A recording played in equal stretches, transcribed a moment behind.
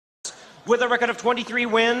with a record of 23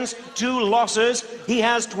 wins, 2 losses. He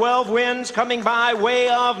has 12 wins coming by way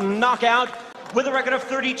of knockout. With a record of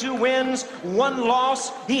 32 wins, 1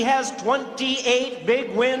 loss, he has 28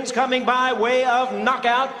 big wins coming by way of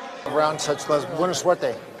knockout. Round such gloves. Buena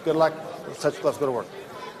suerte. Good luck. Such gloves go to work.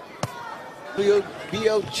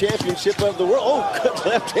 BO Championship of the World. Oh, good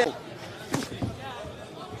left hand.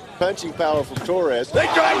 Punching power from Torres. Big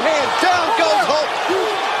right hand. Down goes Holt.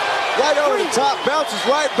 Right over the top. Bounces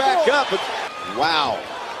right back up. Wow.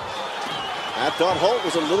 I thought Holt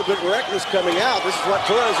was a little bit reckless coming out. This is what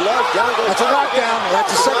Torres loves. Down goes. That's a knockdown.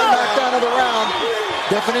 That's the second knockdown of the round.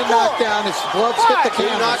 Definite knockdown. His gloves hit the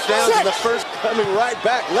canvas. 2 knockdowns in the first, coming right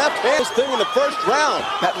back. Left hand thing in the first round.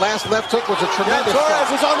 That last left hook was a tremendous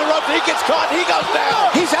Torres is on the ropes. He gets caught. He goes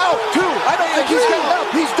down. He's out, too. I don't think he's getting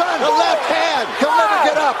up. He's done. The left hand. He'll never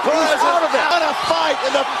get up. Torres He's out of it. Out of fight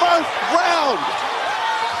in the first round.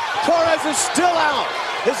 Torres is still out.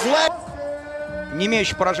 His leg. Не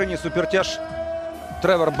имеющий поражения супертяж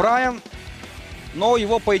Тревор Брайан, но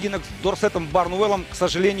его поединок с Дорсетом Барнуэллом, к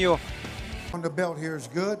сожалению... On the belt here is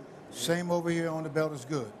good. Same over here on the belt is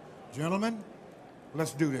good. Gentlemen,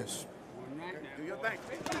 let's do this.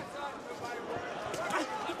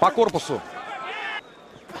 По корпусу.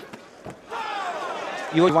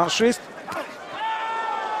 Его 1-6.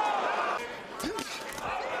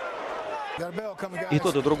 И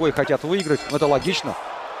тот, и другой хотят выиграть. Это логично.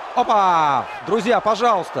 Опа! Друзья,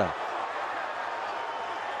 пожалуйста.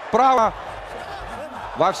 Право.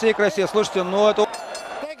 Во всей красе. Слушайте, ну это...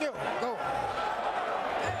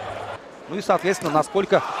 Ну и, соответственно,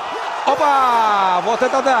 насколько... Опа! Вот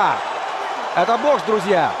это да! Это бокс,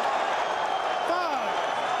 друзья.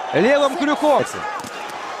 Левым крюком.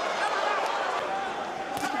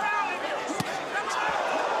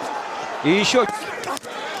 И еще...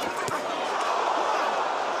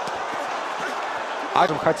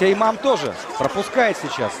 Хотя имам тоже пропускает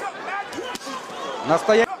сейчас.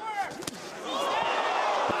 Настоящий.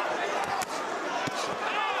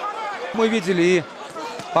 Мы видели и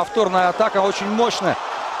повторная атака очень мощная.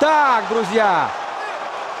 Так, друзья.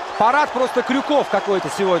 Парад просто крюков какой-то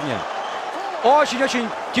сегодня. Очень-очень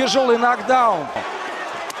тяжелый нокдаун.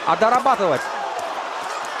 А дорабатывать.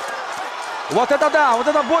 Вот это да, вот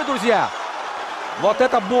это бой, друзья. Вот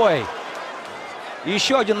это бой.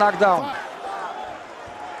 Еще один нокдаун.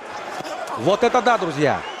 Вот это да,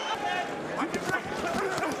 друзья.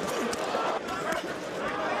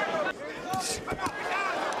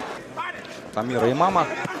 Тамира имама.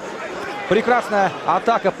 Прекрасная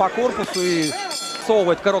атака по корпусу и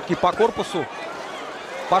совывает короткий по корпусу.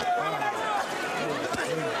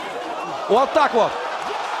 Вот так вот.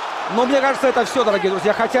 Но мне кажется, это все, дорогие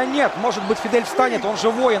друзья. Хотя нет, может быть, Фидель встанет, он же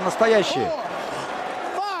воин настоящий.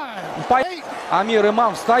 Амир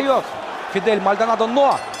имам встает. Фидель Мальдонадо,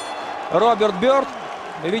 но Роберт Бёрд,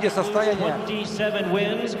 видя состояние. 27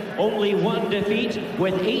 wins, only 1 defeat,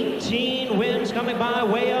 with 18 wins coming by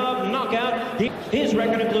way of knockout. His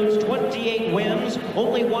record includes 28 wins,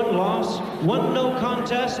 only 1 loss, 1 no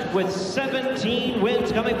contest, with 17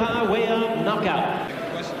 wins coming by way of knockout.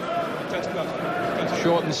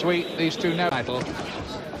 Short and sweet, these two now.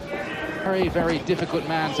 Very, very difficult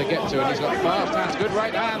man to get to, and he's got fast hands, good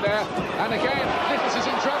right hand there. And again, Nicholas is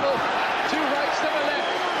in trouble. 2 rights to the left.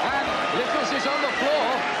 Nicholas is on the floor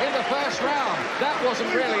in the first round. That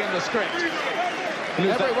wasn't really in the script.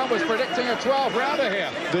 Everyone was predicting a 12-rounder here.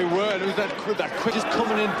 They were. It was that quick, just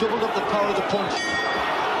coming in, doubled up the power of the punch.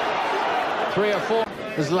 3 or 4.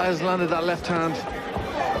 Has landed that left hand.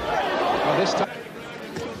 Well, this time,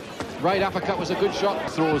 right uppercut was a good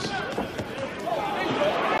shot. Throws.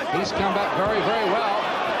 He's come back very, very well.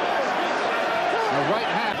 The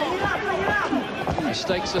right hand. The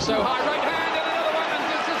stakes are so high. Right hand.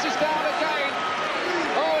 Down again.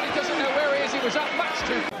 Oh, and he doesn't know where he is. He was up much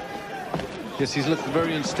too. Yes, he's looked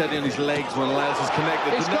very unsteady on his legs when Lyles is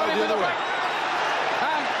connected. He's got him the other way.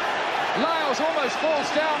 And Lyles almost falls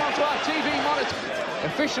down onto our TV monitor.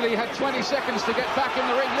 Officially had 20 seconds to get back in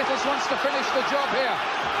the ring. Littles wants to finish the job here.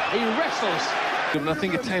 He wrestles. And I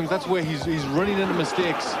think at times that's where he's running into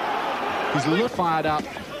mistakes. He's a little fired up.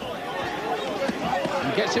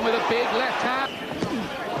 He gets him with a big left hand.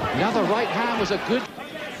 The other right hand was a good...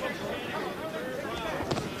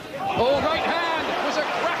 Oh, right hand was a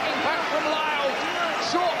cracking punch from Lyles.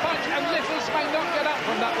 Short punch, and Littles may not get up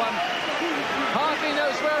from that one. Hardly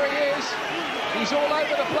knows where he is. He's all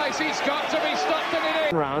over the place. He's got to be stopped in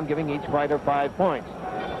it. Round, giving each fighter 5 points.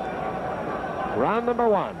 Round number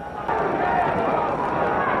 1.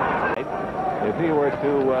 If he were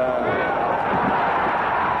to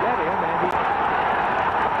get him, and he...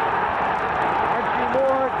 Archie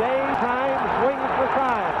Moore, daytime, swings for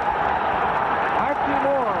 5.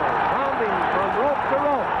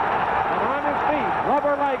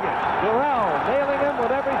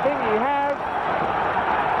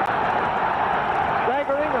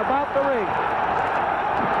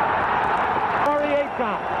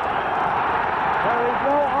 shot. There is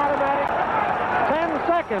no automatic. 10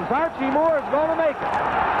 seconds. Archie Moore is going to make it.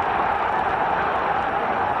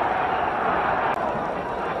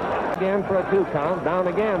 Again for a 2 count. Down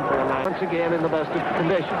again for a 9. Once again in the best of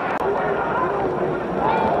condition.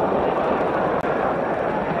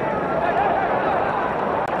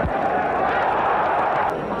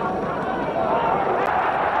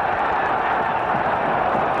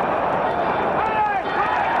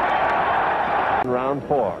 Round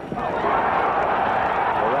 4. Durrell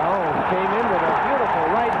came in with a beautiful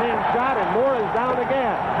right-hand shot, and Moore is down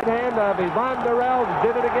again. Hand of Yvonne Durrell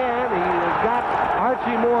did it again. He has got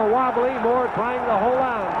Archie Moore wobbly. Moore trying to hold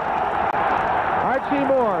on. Archie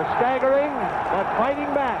Moore staggering, but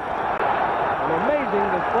fighting back. An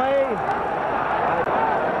amazing display.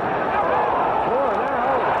 Moore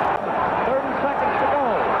now, 30 seconds to go.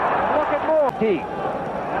 Look at Moore.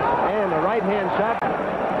 And a right-hand shot.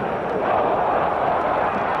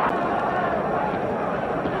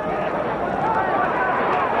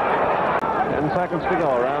 10 seconds to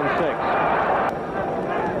go, round 6.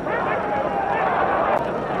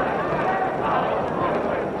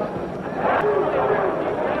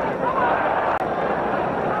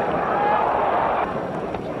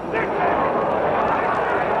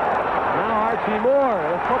 Moore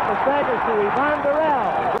has put the staggers to Yvonne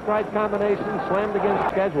Durrell. Right combination slammed against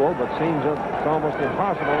schedule, but seems it's almost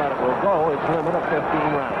impossible that it will go. Its limit of 15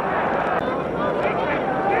 rounds.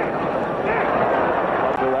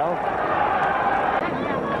 Durrell.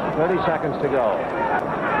 30 seconds to go.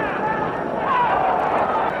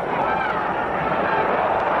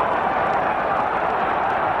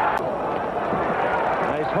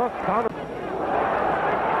 Nice hook. Counter.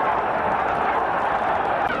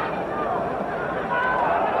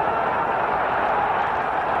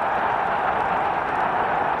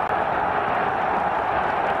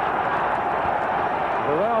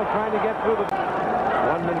 Trying to get through the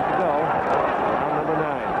 1 minute to go. Round number 9.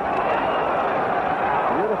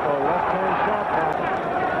 Beautiful left-hand shot. Now,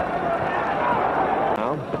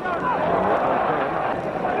 round 10.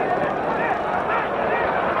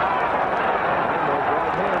 And those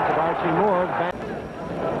right hands of Archie Moore. Back.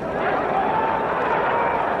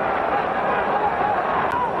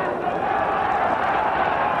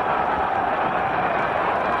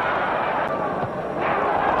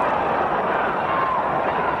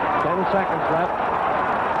 Seconds left.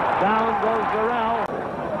 Down goes Durrell.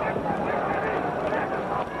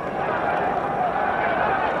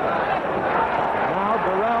 Now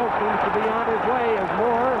Durrell seems to be on his way as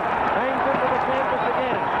Moore bangs into the canvas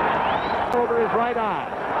again. Over his right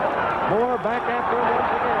eye. Moore back after him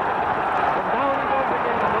once again. And down he goes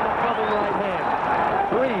again with a clubbing right hand.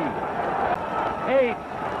 3, 8,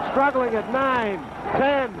 struggling at 9,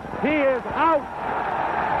 10. He is out.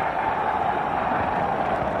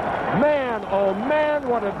 Man, oh man,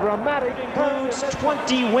 what a dramatic includes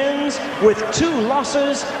 20 wins with 2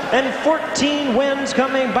 losses and 14 wins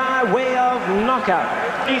coming by way of knockout.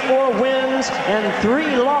 34 wins and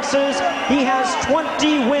 3 losses. He has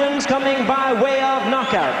 20 wins coming by way of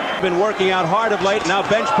knockout. Been working out hard of late. Now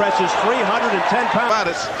bench presses 310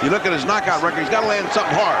 pounds. You look at his knockout record, he's got to land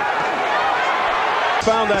something hard.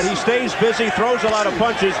 Found that he stays busy, throws a lot of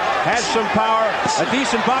punches, has some power, a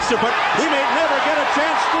decent boxer, but we may never get a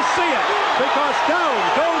chance to see it because down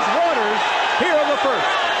goes Waters here in the first.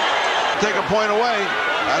 Take a point away.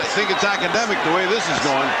 I think it's academic the way this is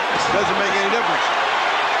going. Doesn't make any difference.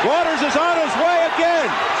 Waters is on his way again.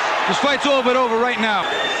 This fight's all but over right now.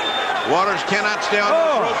 Waters cannot stay on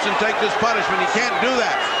those ropes and take this punishment. He can't do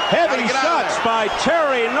that. Heavy shots by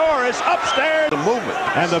Terry Norris upstairs. The movement.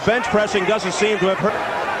 And the bench pressing doesn't seem to have hurt.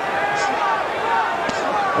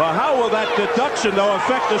 Well, how will that deduction, though,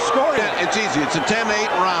 affect the scoring? It's easy. It's a 10-8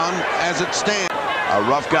 round as it stands. A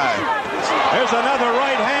rough guy. There's another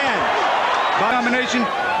right hand. By combination,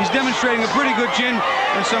 he's demonstrating a pretty good chin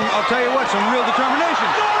and some, I'll tell you what, some real determination.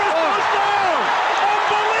 Norris goes down!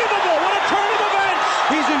 Unbelievable! What a turn of events!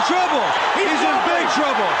 He's in trouble. He's in big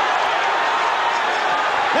trouble.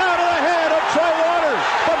 Now to the head of Troy Waters.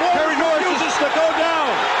 But Waters refuses to go down.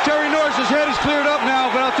 Terry Norris' head is cleared up now,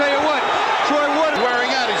 but I'll tell you what, Troy Waters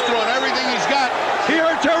Wearing out. He's throwing everything he's got. He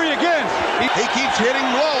hurt Terry again. He keeps hitting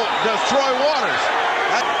low, does Troy Waters.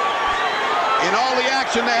 In all the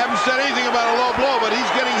action, they haven't said anything about a low blow, but he's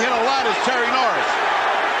getting hit a lot as Terry Norris.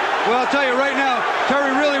 Well, I'll tell you right now,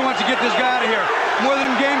 Terry really wants to get this guy out of here. More than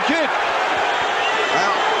a game kid.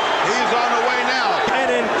 Well, he's on the way now.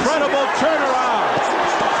 An incredible turnaround.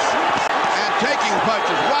 And taking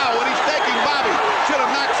punches. Wow, what he's taking, Bobby. Should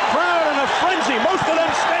have knocked. Crowd in a frenzy. Most of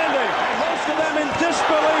them standing. Most of them in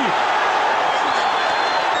disbelief.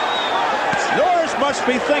 Norris must must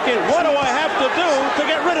be thinking, what do I have to do to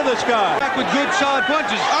get rid of this guy? Back with good, solid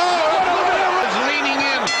punches. Is leaning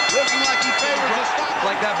in, looking like he favors a stop.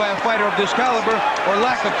 Like that by a fighter of this caliber or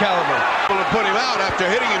lack of caliber. To put him out after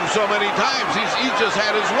hitting him so many times. He's just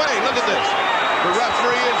had his way. Look at this. The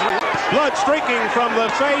referee is... Blood streaking from the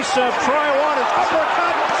face of Troy Waters.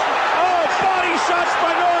 Uppercut. Oh, body shots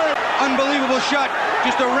by Norris. Unbelievable shot.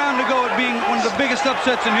 Just a round to go at being one of the biggest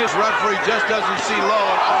upsets in history. Referee just doesn't see low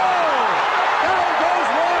at all. Down goes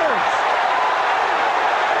Waters.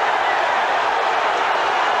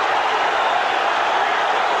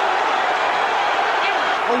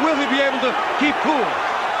 Or will he be able to keep cool?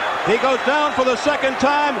 He goes down for the second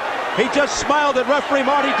time. He just smiled at referee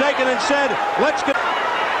Marty Dakin and said, let's get...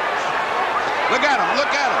 Look at him,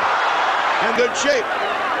 look at him. In good shape.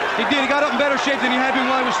 He did. He got up in better shape than he had been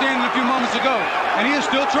while he was standing a few moments ago. And he is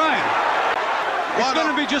still trying. It's going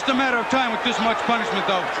to be just a matter of time with this much punishment,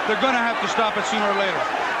 though. They're going to have to stop it sooner or later.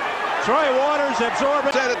 Troy Waters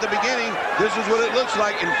absorbing. Said at the beginning, this is what it looks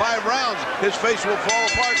like in 5 rounds. His face will fall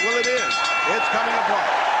apart. Well, it is. It's coming apart.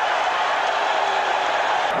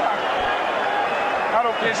 I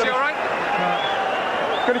don't think Is he all right?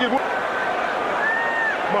 Gonna get money.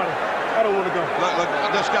 I don't want to go. Look,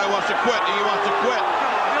 this guy wants to quit. He wants to quit.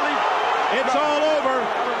 It's all over.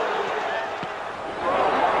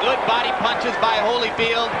 Good body punches by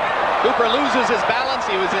Holyfield. Cooper loses his balance.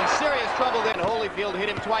 He was in serious trouble then. Holyfield hit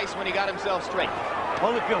him twice when he got himself straight.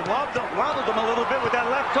 Holyfield wobbled him a little bit with that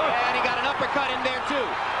left hook. And he got an uppercut in there too.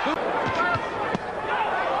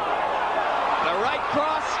 The right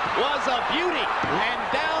cross was a beauty. And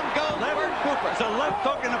down goes Bert Cooper. It's a left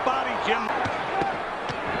hook in the body, Jim.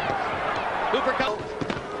 Cooper comes.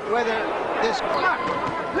 Whether this...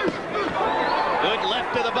 Good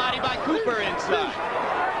left to the body by Cooper inside.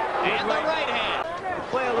 And the right hand.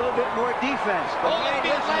 Play a little bit more defense.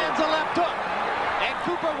 Holyfield lands a left hook. And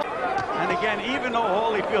Cooper... And again, even though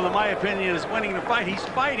Holyfield, in my opinion, is winning the fight, he's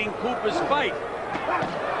fighting Cooper's fight.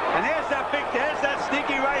 And there's that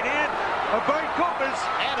sneaky right hand of Bert Cooper's.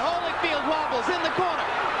 And Holyfield wobbles in the corner.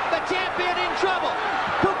 The champion in trouble.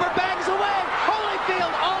 Cooper bangs away.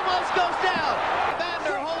 Holyfield almost goes down.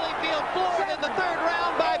 Vander Holyfield floored in the 3rd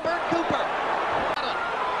round by Bert Cooper.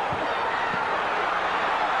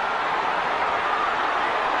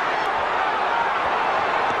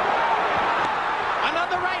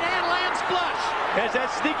 Another right hand lands flush. There's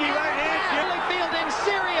that sneaky right hand. Holyfield in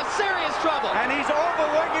serious trouble. And he's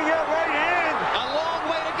overworking that right hand. A long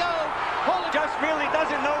way to go. Holyfield Just really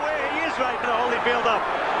doesn't know where he is right now. Holyfield up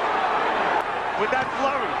with that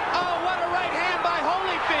flurry. Oh, what a right hand by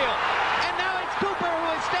Holyfield. And now it's Cooper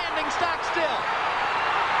who is standing stock still.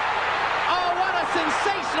 Oh, what a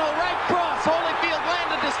sensational right cross Holyfield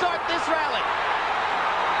landed to start this rally.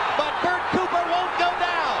 But Bert Cooper won't go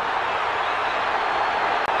down.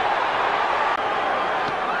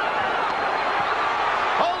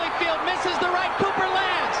 Holyfield misses the right, Cooper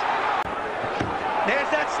lands.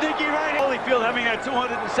 There's that sneaky right. Holyfield having that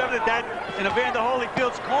 207 at that in Evander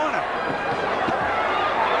Holyfield's corner.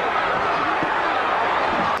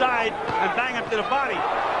 Side and bang him to the body.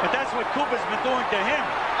 But that's what Cooper's been doing to him.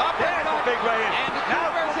 There's a big right hand. And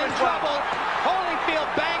Cooper's in trouble. Holyfield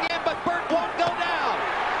bang in, but Bert won't go down.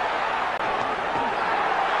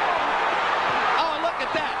 Oh, look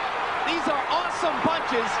at that. These are awesome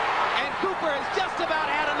punches, and Cooper has just about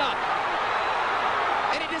had enough.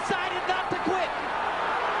 And he decided not to quit.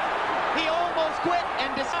 He almost quit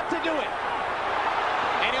and decided to do it.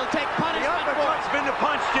 And he'll take punishment. The uppercut's been the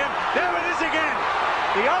punch, Jim. There it is again.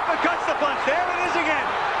 The uppercut's the punch. There it is again.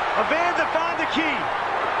 Evander found the key.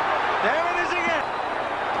 There it is again.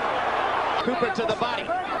 Cooper to the body.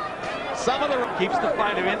 Some of the Keeps the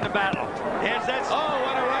fighter in the battle. There's that. Oh,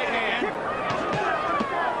 what a right hand.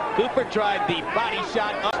 Cooper tried the body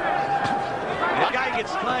shot up. The guy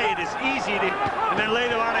gets tired. It's easy to, and then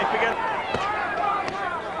later on I forget.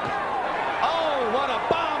 Oh, what a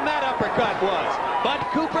bomb that uppercut was. But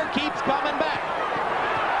Cooper keeps coming back.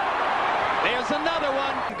 There's another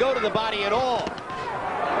one. Go to the body at all.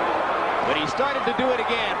 But he started to do it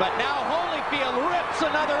again. But now Holyfield rips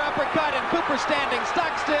another uppercut, and Cooper standing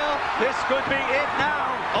stock still. This could be it now.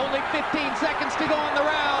 Only 15 seconds to go in the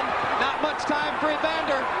round. Not much time for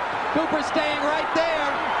Evander. Cooper staying right there.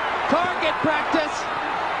 Target practice.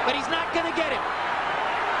 But he's not going to get him.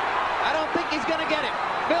 I don't think he's going to get him.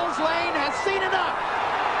 Mills Lane has seen enough.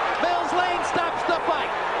 Mills Lane stops the fight.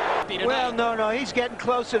 Well, no, he's getting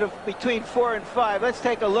closer to between 4 and 5. Let's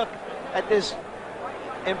take a look at this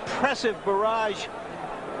impressive barrage,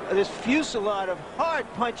 this fusillade of hard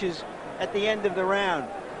punches at the end of the round.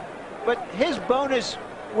 But his bonus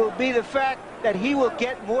will be the fact that he will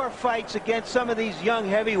get more fights against some of these young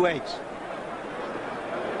heavyweights.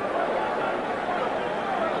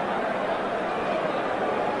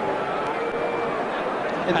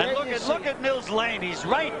 And look at Mills Lane. He's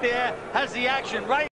right there, has the action right